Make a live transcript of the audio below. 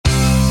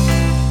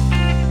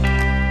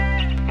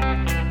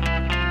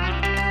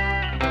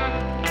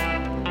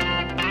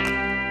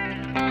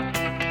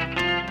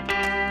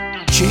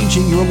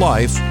changing your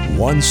life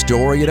one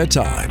story at a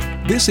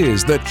time. This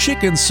is the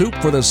Chicken Soup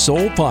for the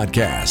Soul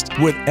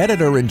podcast with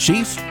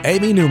Editor-in-Chief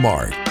Amy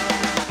Newmark.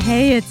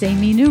 Hey, it's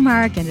Amy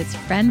Newmark, and it's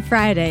Friend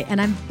Friday,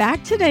 and I'm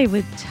back today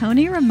with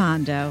Tony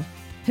Raimondo,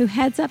 who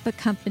heads up a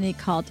company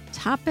called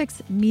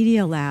Topics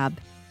Media Lab.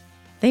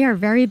 They are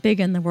very big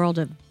in the world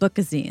of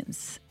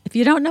bookazines. If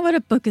you don't know what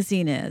a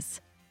bookazine is,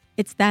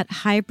 it's that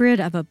hybrid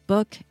of a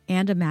book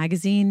and a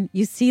magazine.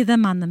 You see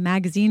them on the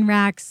magazine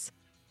racks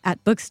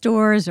at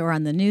bookstores or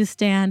on the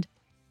newsstand.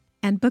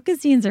 And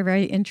bookazines are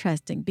very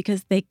interesting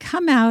because they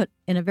come out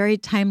in a very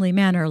timely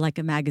manner like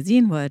a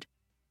magazine would,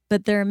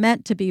 but they're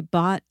meant to be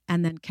bought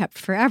and then kept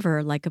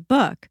forever like a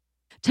book.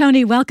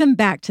 Tony, welcome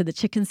back to the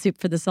Chicken Soup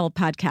for the Soul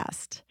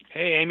podcast.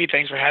 Hey, Amy,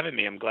 thanks for having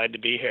me. I'm glad to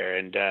be here.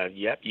 And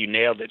yep, you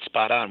nailed it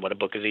spot on what a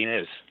bookazine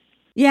is.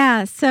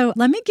 Yeah, so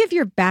let me give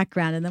your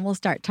background and then we'll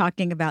start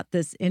talking about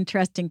this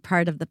interesting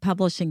part of the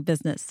publishing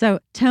business. So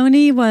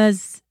Tony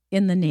was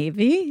in the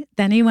Navy,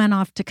 then he went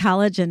off to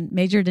college and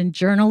majored in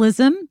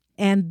journalism.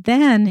 And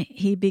then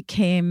he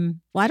became,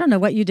 well, I don't know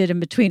what you did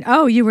in between.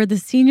 Oh, you were the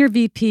senior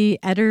VP,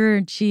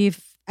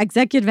 editor-in-chief,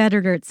 executive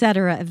editor, et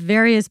cetera, of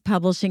various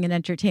publishing and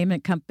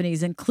entertainment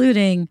companies,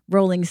 including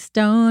Rolling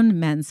Stone,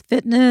 Men's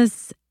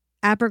Fitness,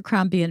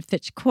 Abercrombie and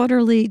Fitch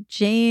Quarterly,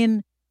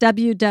 Jane,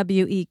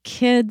 WWE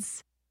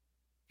Kids.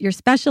 Your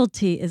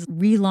specialty is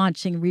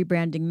relaunching,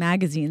 rebranding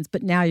magazines,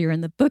 but now you're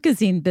in the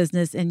bookazine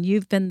business and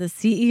you've been the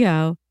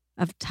CEO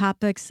of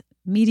Topics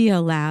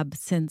Media Lab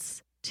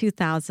since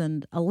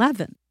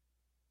 2011.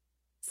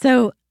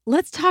 So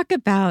let's talk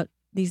about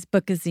these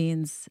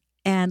bookazines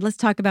and let's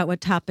talk about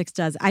what Topics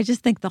does. I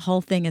just think the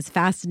whole thing is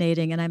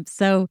fascinating, and I'm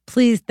so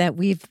pleased that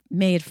we've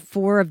made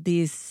 4 of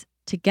these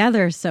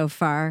together so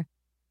far.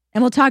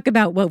 And we'll talk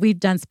about what we've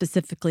done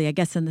specifically, I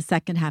guess, in the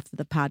second half of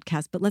the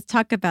podcast. But let's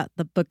talk about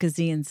the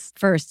bookazines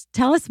first.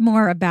 Tell us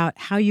more about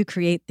how you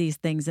create these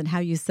things and how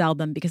you sell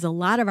them, because a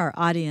lot of our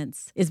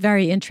audience is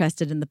very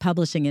interested in the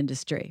publishing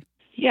industry.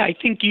 Yeah, I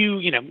think you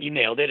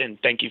nailed it, and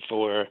thank you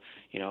for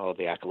all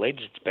the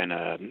accolades. It's been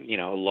a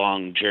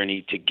long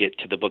journey to get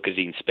to the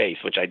bookazine space,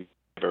 which I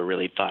never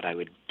really thought I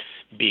would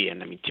be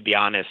in. I mean, to be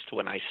honest,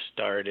 when I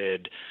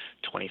started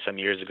 20-some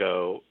years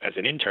ago as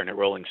an intern at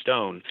Rolling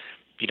Stone,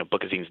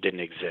 bookazines didn't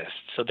exist.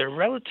 So they're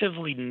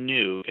relatively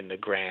new in the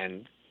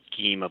grand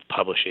scheme of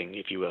publishing,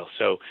 if you will.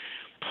 So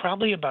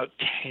probably about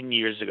 10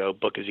 years ago,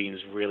 bookazines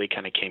really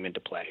kind of came into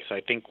play. So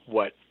I think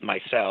what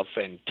myself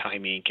and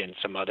Time Inc. and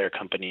some other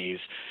companies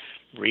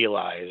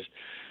realized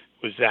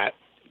was that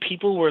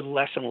people were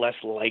less and less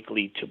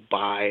likely to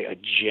buy a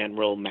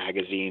general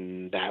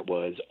magazine that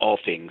was all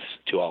things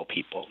to all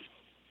people.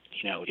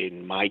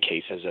 In my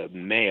case as a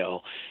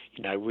male,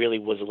 I really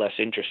was less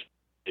interested.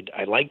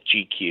 I liked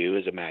GQ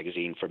as a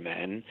magazine for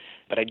men,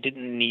 but I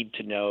didn't need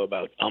to know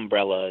about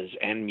umbrellas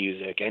and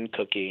music and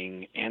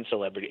cooking and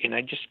celebrity. And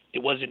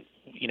it wasn't,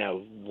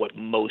 what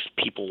most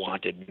people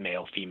wanted,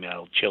 male,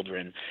 female,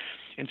 children.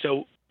 And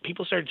so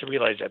people started to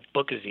realize that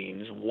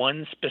bookazines,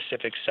 one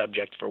specific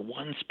subject for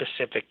one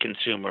specific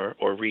consumer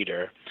or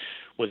reader,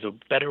 was a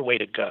better way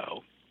to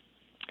go.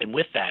 And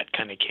with that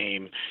kind of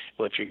came,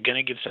 well, if you're going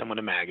to give someone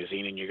a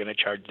magazine and you're going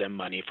to charge them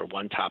money for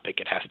one topic,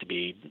 it has to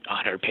be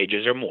 100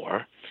 pages or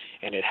more,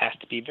 and it has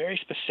to be very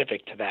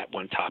specific to that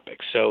one topic.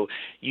 So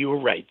you were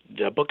right.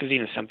 The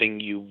bookazine is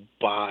something you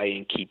buy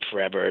and keep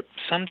forever.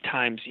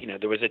 Sometimes,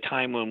 there was a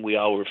time when we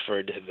all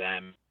referred to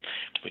them,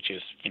 which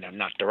is,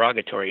 not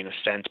derogatory in a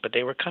sense, but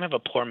they were kind of a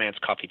poor man's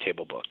coffee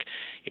table book.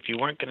 If you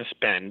weren't going to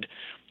spend,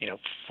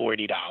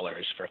 $40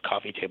 for a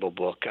coffee table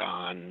book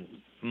on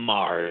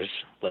Mars,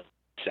 let's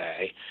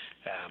say,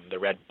 the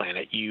Red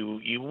Planet,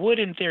 you would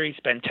in theory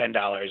spend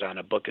 $10 on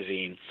a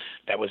bookazine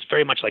that was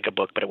very much like a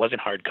book, but it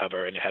wasn't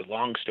hardcover and it had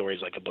long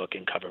stories like a book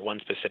and covered one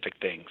specific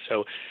thing.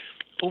 So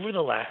over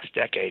the last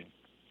decade,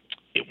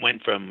 it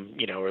went from,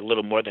 or a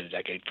little more than a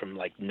decade, from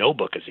like no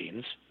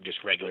bookazines,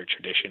 just regular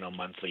traditional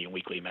monthly and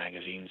weekly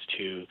magazines,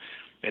 to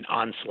an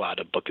onslaught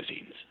of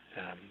bookazines.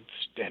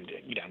 And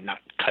not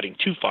cutting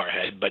too far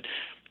ahead, but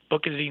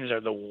bookazines are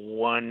the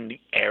one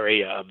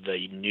area of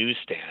the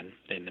newsstand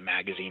in the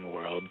magazine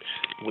world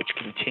which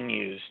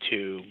continues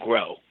to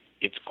grow.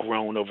 It's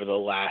grown over the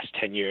last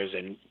 10 years,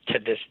 and to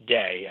this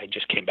day, I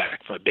just came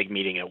back from a big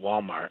meeting at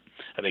Walmart,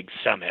 a big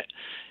summit.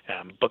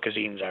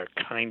 Bookazines are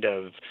kind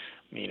of,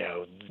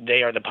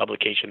 they are the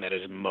publication that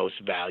is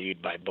most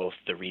valued by both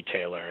the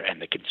retailer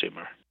and the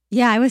consumer.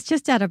 Yeah, I was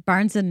just at a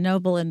Barnes &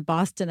 Noble in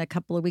Boston a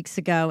couple of weeks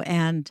ago,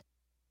 and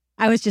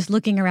I was just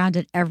looking around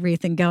at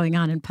everything going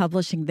on in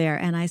publishing there,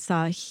 and I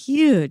saw a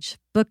huge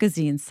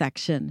bookazine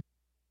section.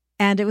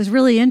 And it was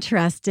really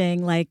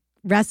interesting, like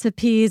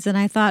recipes. And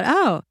I thought,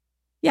 oh,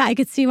 yeah, I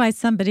could see why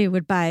somebody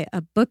would buy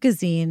a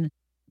bookazine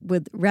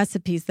with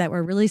recipes that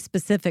were really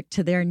specific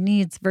to their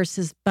needs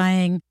versus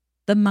buying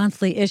the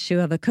monthly issue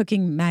of a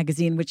cooking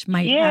magazine, which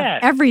might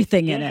have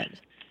everything in it.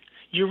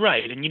 You're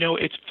right. And,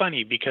 it's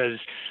funny because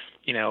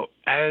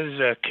as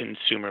a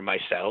consumer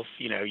myself,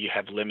 you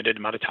have limited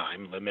amount of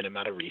time, limited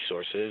amount of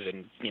resources,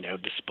 and,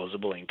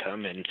 disposable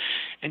income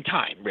and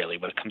time, really,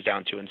 what it comes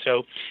down to. And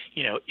so,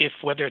 if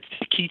whether it's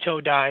the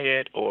keto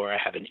diet or I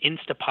have an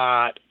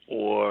Instapot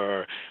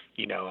or,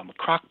 I'm a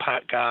crock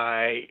pot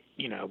guy,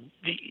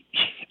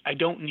 I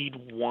don't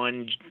need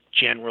one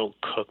general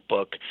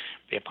cookbook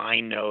if I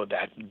know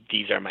that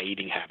these are my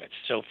eating habits.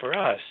 So for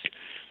us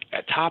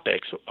at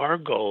Topics, our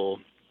goal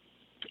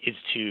is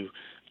to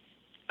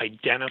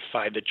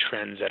identify the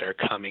trends that are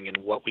coming and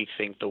what we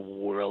think the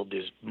world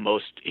is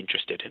most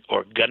interested in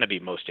or going to be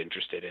most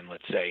interested in,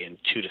 let's say, in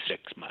 2 to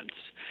 6 months.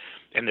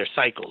 And there's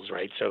cycles,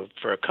 right? So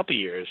for a couple of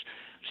years,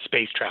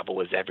 space travel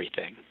was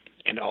everything.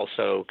 And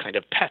also kind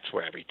of pets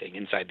were everything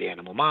inside the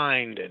animal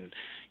mind. And,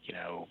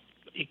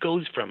 it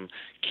goes from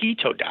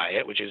keto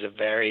diet, which is a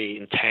very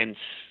intense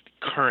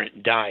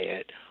current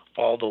diet,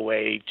 all the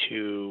way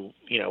to,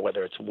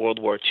 whether it's World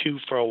War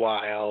II for a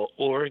while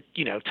or,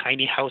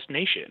 Tiny House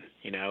Nation,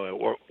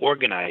 or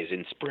Organize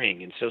in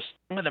spring. And so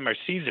some of them are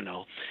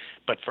seasonal.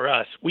 But for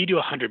us, we do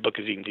 100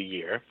 bookazines a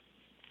year,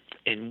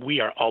 and we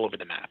are all over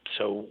the map.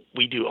 So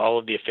we do all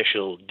of the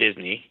official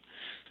Disney.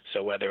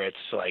 So whether it's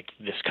like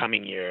this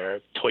coming year,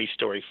 Toy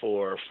Story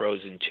 4,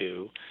 Frozen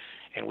 2,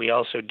 and we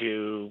also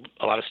do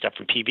a lot of stuff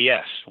from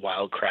PBS,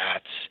 Wild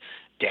Kratts,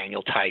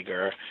 Daniel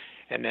Tiger.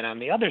 And then on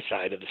the other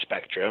side of the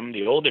spectrum,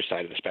 the older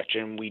side of the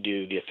spectrum, we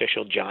do the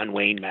official John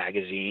Wayne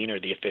magazine or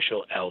the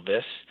official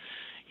Elvis.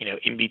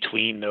 In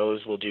between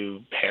those, we'll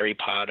do Harry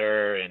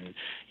Potter and,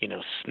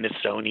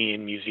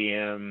 Smithsonian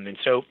Museum. And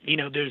so,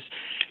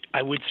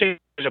 I would say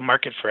there's a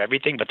market for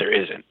everything, but there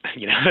isn't,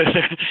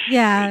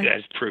 Yeah.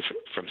 As proof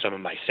from some of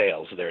my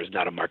sales, there is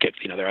not a market.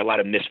 There are a lot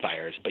of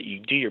misfires, but you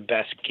do your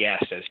best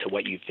guess as to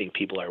what you think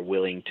people are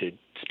willing to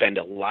spend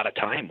a lot of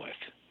time with.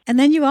 And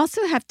then you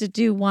also have to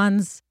do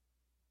ones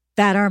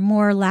that are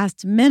more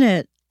last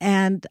minute.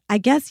 And I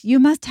guess you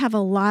must have a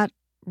lot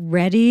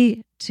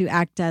ready to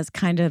act as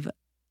kind of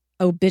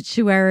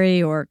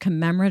obituary or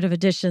commemorative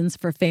editions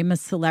for famous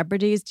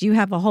celebrities. Do you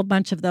have a whole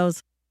bunch of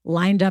those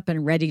lined up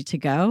and ready to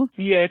go?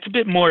 Yeah, it's a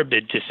bit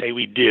morbid to say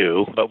we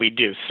do, but we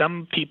do.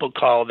 Some people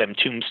call them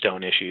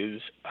tombstone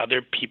issues.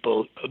 Other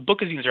people,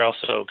 bookazines are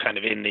also kind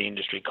of in the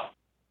industry called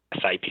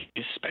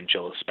SIPs,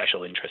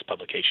 special interest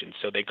publications.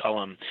 So they call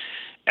them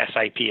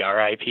SIP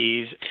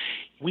RIPs.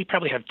 We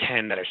probably have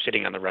 10 that are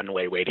sitting on the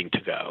runway waiting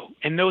to go.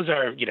 And those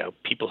are,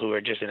 people who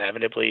are just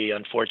inevitably,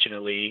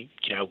 unfortunately,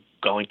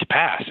 going to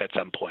pass at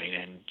some point.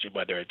 And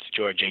whether it's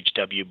George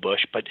H.W.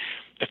 Bush, but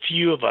a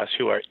few of us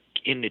who are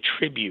in the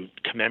tribute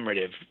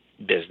commemorative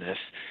business,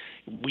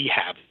 we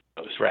have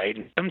those, right?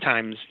 And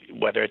sometimes,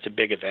 whether it's a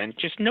big event,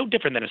 just no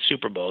different than a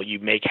Super Bowl, you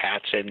make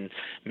hats and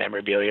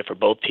memorabilia for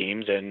both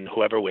teams, and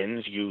whoever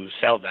wins, you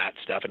sell that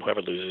stuff, and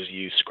whoever loses,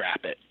 you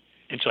scrap it.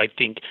 And so I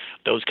think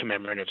those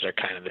commemoratives are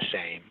kind of the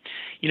same.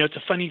 It's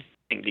a funny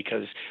thing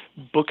because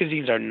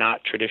bookazines are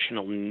not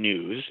traditional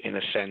news in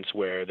a sense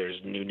where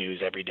there's new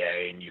news every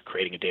day and you're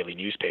creating a daily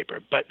newspaper.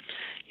 But,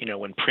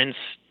 when Prince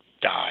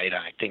died,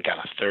 I think on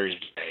a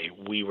Thursday,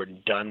 we were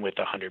done with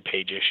a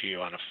 100-page issue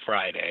on a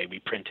Friday. We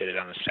printed it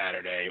on a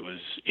Saturday. It was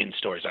in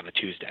stores on a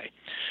Tuesday.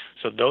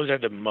 So those are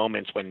the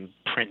moments when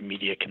print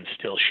media can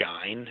still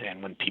shine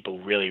and when people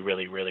really,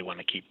 really, really want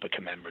to keep a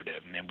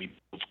commemorative. And then we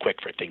move quick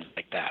for things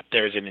like that.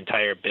 There's an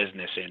entire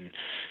business in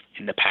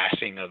the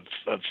passing of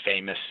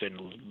famous and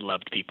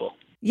loved people.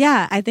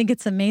 Yeah, I think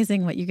it's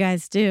amazing what you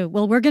guys do.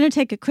 Well, we're going to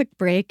take a quick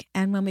break.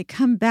 And when we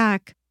come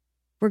back,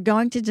 we're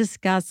going to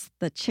discuss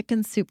the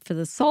Chicken Soup for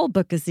the Soul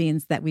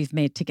bookazines that we've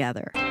made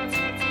together.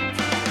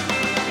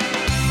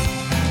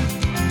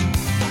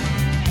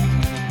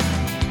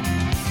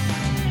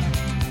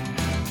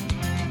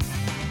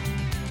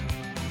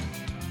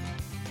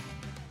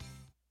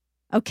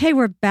 Okay,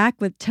 we're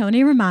back with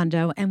Tony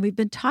Raimondo, and we've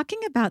been talking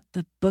about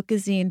the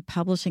bookazine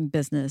publishing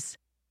business.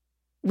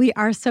 We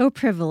are so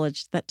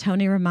privileged that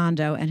Tony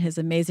Raimondo and his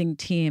amazing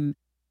team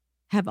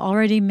have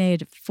already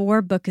made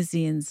 4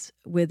 bookazines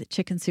with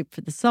Chicken Soup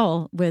for the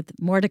Soul, with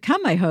more to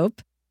come, I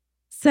hope.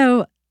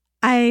 So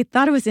I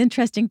thought it was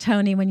interesting,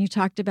 Tony, when you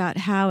talked about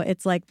how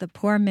it's like the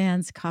poor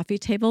man's coffee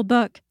table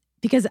book,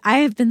 because I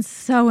have been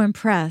so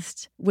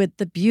impressed with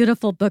the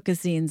beautiful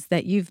bookazines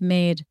that you've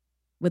made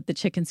with the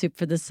Chicken Soup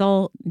for the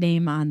Soul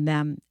name on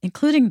them,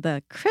 including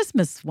the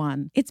Christmas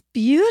one. It's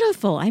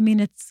beautiful. I mean,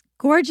 it's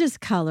gorgeous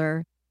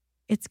color.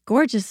 It's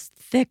gorgeous,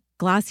 thick,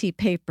 glossy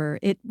paper.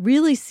 It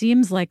really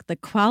seems like the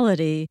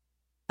quality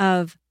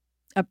of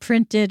a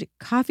printed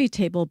coffee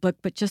table book,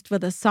 but just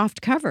with a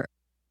soft cover.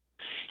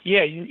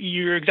 Yeah,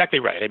 you're exactly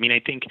right. I mean,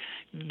 I think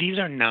these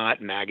are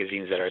not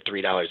magazines that are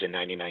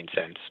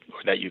 $3.99 or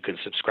that you can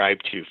subscribe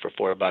to for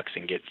 $4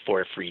 and get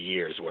 4 free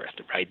years worth,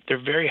 right?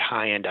 They're very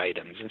high-end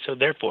items. And so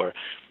therefore,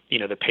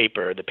 the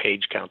paper, the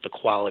page count, the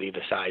quality,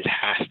 the size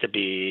has to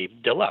be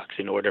deluxe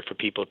in order for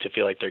people to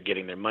feel like they're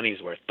getting their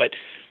money's worth. But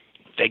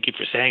thank you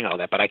for saying all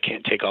that, but I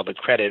can't take all the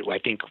credit. I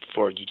think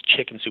for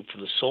Chicken Soup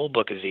for the Soul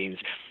bookazines,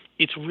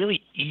 it's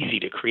really easy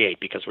to create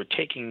because we're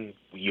taking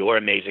your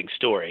amazing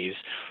stories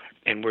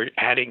and we're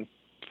adding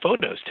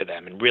photos to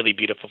them and really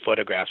beautiful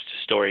photographs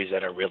to stories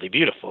that are really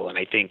beautiful. And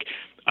I think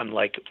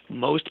unlike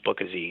most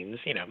bookazines,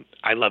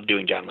 I love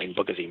doing John Wayne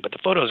Bookazine, but the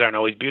photos aren't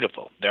always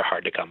beautiful. They're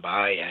hard to come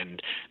by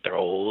and they're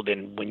old.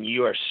 And when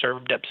you are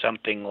served up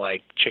something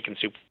like Chicken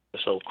Soup for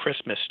the Soul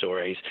Christmas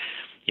stories,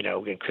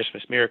 and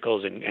Christmas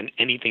miracles and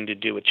anything to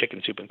do with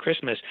chicken soup and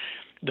Christmas,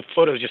 the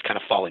photos just kind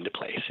of fall into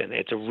place. And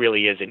it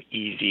really is an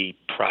easy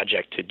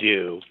project to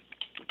do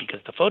because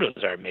the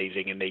photos are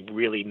amazing and they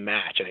really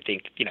match. And I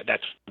think,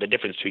 that's the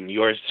difference between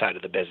your side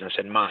of the business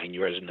and mine.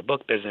 Yours in the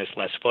book business,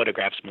 less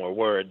photographs, more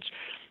words.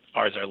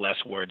 Ours are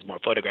less words, more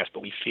photographs,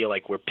 but we feel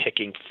like we're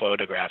picking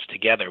photographs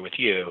together with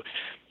you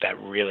that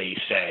really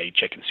say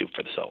Chicken Soup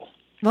for the Soul.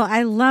 Well,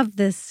 I love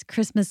this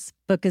Christmas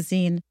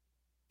bookazine.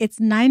 It's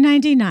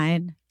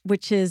 $9.99,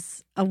 which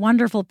is a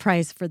wonderful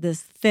price for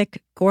this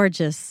thick,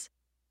 gorgeous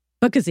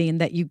bookazine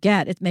that you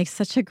get. It makes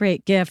such a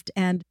great gift.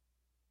 And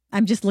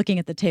I'm just looking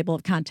at the table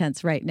of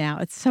contents right now.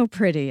 It's so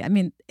pretty. I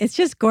mean, it's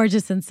just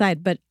gorgeous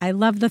inside, but I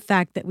love the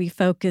fact that we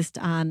focused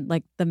on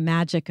like the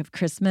magic of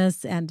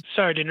Christmas. And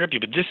sorry to interrupt you,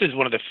 but this is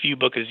one of the few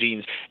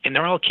bookazines, and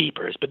they're all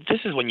keepers, but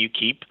this is when you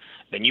keep,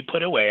 then you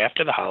put away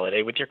after the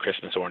holiday with your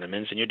Christmas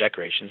ornaments and your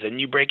decorations,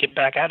 and you break it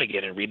back out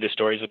again and read the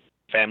stories with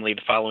family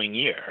the following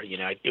year.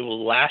 It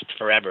will last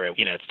forever.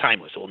 It's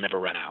timeless. It will never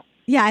run out.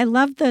 Yeah, I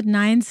love the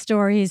 9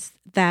 stories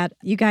that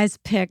you guys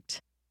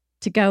picked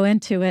to go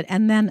into it.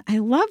 And then I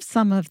love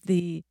some of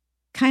the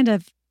kind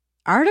of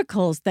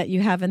articles that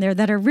you have in there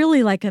that are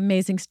really like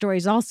amazing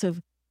stories also,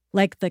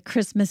 like the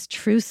Christmas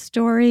truce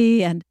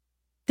story. And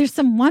there's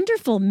some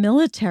wonderful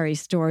military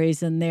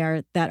stories in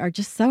there that are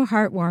just so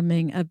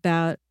heartwarming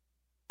about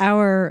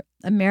our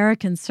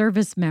American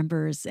service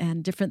members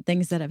and different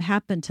things that have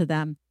happened to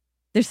them.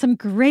 There's some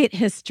great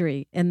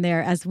history in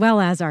there as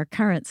well as our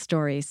current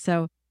stories.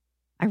 So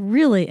I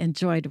really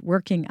enjoyed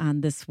working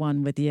on this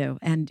one with you,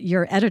 and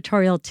your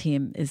editorial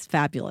team is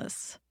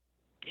fabulous.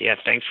 Yeah,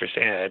 thanks for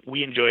saying that.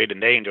 We enjoyed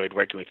and they enjoyed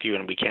working with you,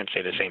 and we can't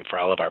say the same for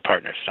all of our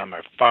partners. Some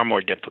are far more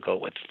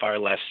difficult with far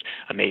less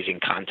amazing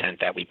content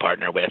that we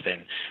partner with,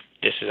 and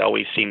this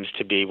always seems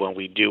to be when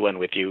we do one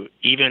with you,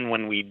 even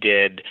when we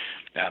did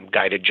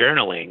guided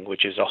journaling,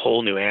 which is a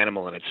whole new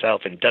animal in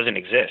itself and doesn't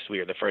exist. We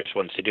were the first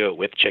ones to do it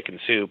with Chicken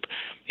Soup.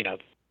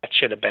 That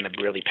should have been a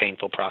really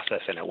painful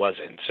process, and it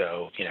wasn't.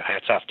 So,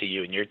 hats off to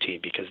you and your team,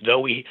 because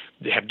though we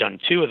have done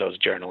 2 of those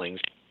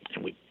journalings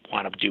and we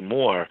want to do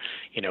more,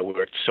 we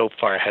were so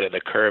far ahead of the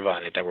curve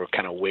on it that we're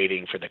kind of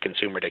waiting for the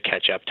consumer to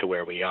catch up to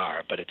where we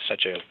are. But it's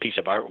such a piece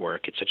of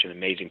artwork. It's such an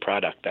amazing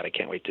product that I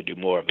can't wait to do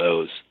more of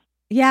those.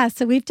 Yeah,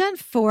 so we've done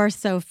 4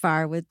 so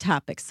far with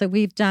topics. So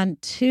we've done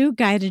 2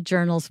 guided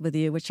journals with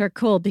you, which are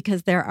cool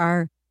because there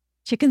are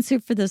Chicken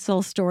Soup for the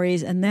Soul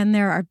stories, and then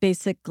there are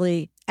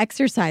basically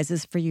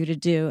exercises for you to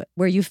do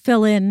where you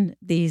fill in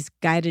these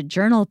guided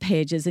journal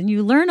pages and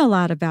you learn a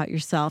lot about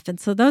yourself. And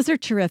so those are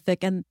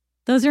terrific. And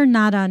those are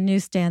not on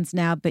newsstands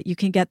now, but you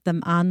can get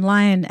them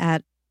online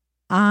at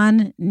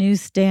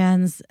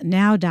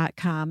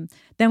onnewsstandsnow.com.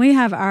 Then we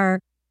have our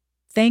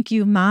Thank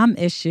You Mom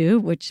issue,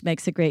 which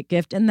makes a great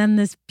gift. And then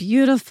this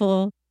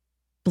beautiful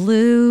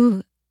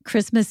blue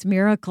Christmas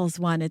Miracles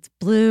one. It's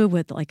blue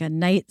with like a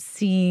night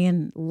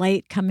scene,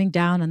 light coming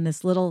down on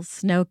this little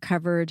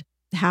snow-covered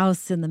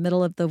house in the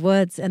middle of the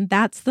woods. And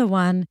that's the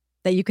one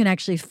that you can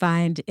actually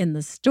find in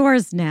the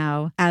stores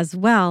now as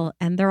well.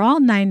 And they're all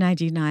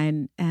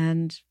 $9.99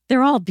 and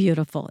they're all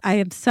beautiful. I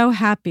am so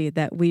happy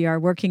that we are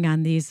working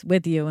on these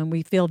with you, and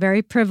we feel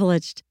very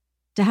privileged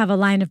to have a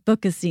line of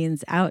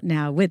bookazines out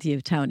now with you,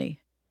 Tony.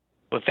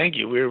 Well, thank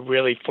you. We're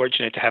really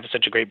fortunate to have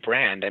such a great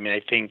brand. I mean, I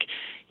think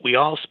we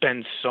all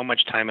spend so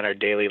much time in our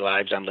daily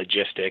lives on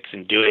logistics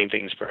and doing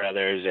things for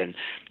others and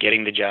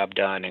getting the job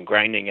done and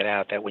grinding it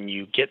out, that when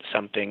you get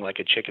something like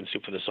a Chicken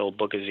Soup for the Soul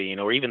bookazine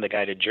or even the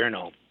guided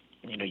journal,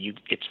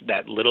 it's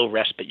that little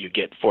respite you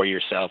get for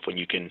yourself when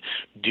you can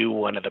do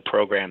one of the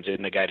programs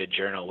in the guided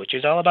journal, which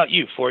is all about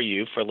you for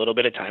a little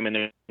bit of time. And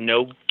there's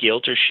no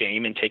guilt or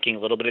shame in taking a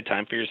little bit of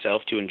time for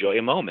yourself to enjoy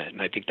a moment.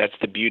 And I think that's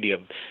the beauty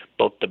of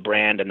both the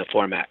brand and the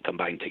format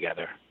combined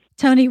together.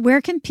 Tony, where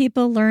can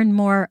people learn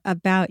more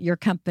about your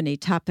company,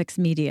 Topics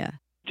Media?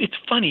 It's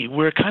funny.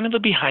 We're kind of a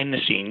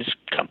behind-the-scenes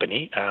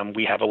company.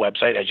 We have a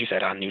website, as you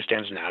said, on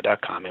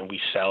newsstandsnow.com, and we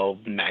sell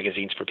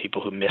magazines for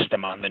people who miss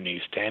them on the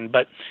newsstand.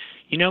 But,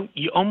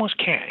 you almost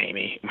can't,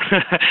 Amy.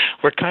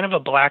 We're kind of a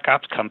black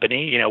ops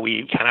company.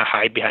 We kind of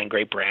hide behind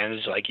great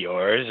brands like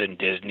yours and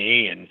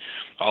Disney and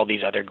all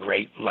these other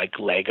great, like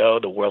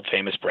Lego, the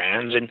world-famous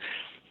brands. And,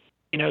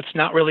 it's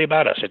not really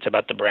about us. It's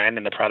about the brand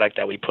and the product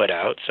that we put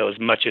out. So as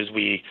much as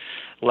we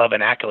love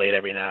an accolade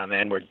every now and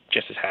then, we're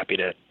just as happy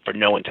for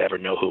no one to ever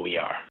know who we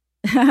are.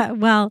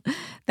 Well,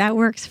 that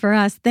works for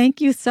us. Thank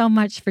you so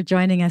much for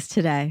joining us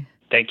today.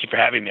 Thank you for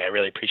having me. I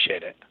really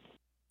appreciate it.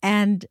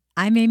 And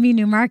I'm Amy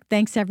Newmark.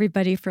 Thanks,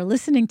 everybody, for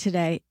listening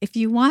today. If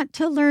you want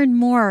to learn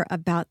more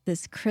about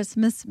this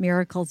Christmas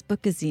Miracles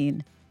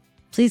bookazine,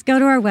 please go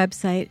to our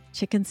website,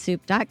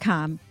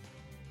 chickensoup.com,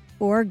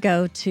 or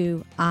go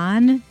to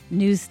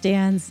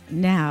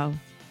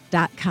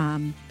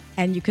onnewsstandsnow.com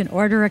and you can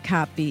order a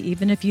copy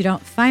even if you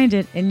don't find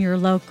it in your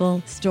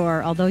local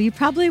store, although you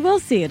probably will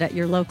see it at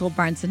your local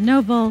Barnes &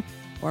 Noble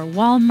or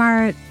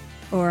Walmart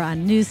or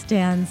on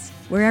newsstands.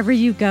 Wherever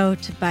you go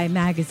to buy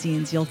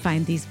magazines, you'll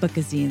find these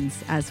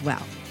bookazines as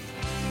well.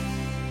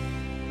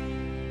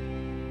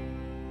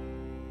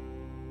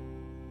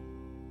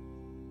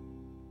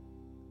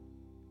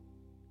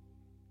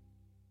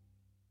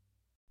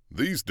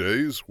 These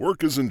days,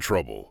 work is in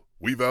trouble.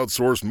 We've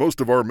outsourced most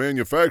of our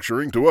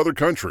manufacturing to other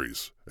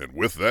countries, and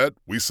with that,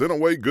 we sent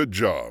away good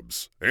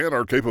jobs and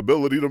our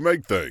capability to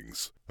make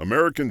things.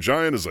 American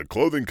Giant is a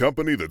clothing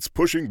company that's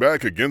pushing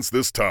back against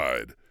this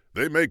tide.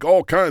 They make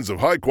all kinds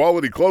of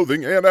high-quality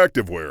clothing and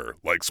activewear,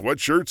 like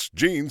sweatshirts,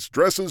 jeans,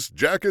 dresses,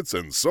 jackets,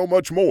 and so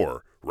much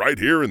more, right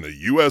here in the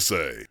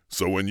USA.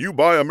 So when you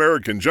buy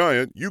American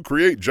Giant, you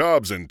create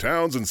jobs in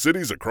towns and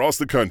cities across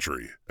the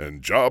country.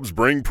 And jobs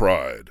bring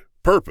pride,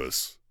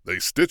 purpose. They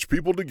stitch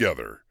people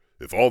together.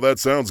 If all that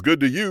sounds good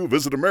to you,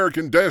 visit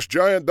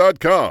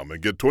American-Giant.com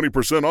and get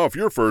 20% off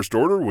your first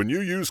order when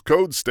you use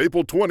code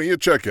STAPLE20 at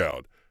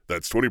checkout.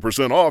 That's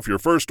 20% off your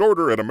first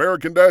order at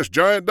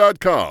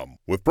American-Giant.com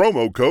with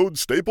promo code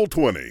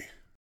STAPLE20.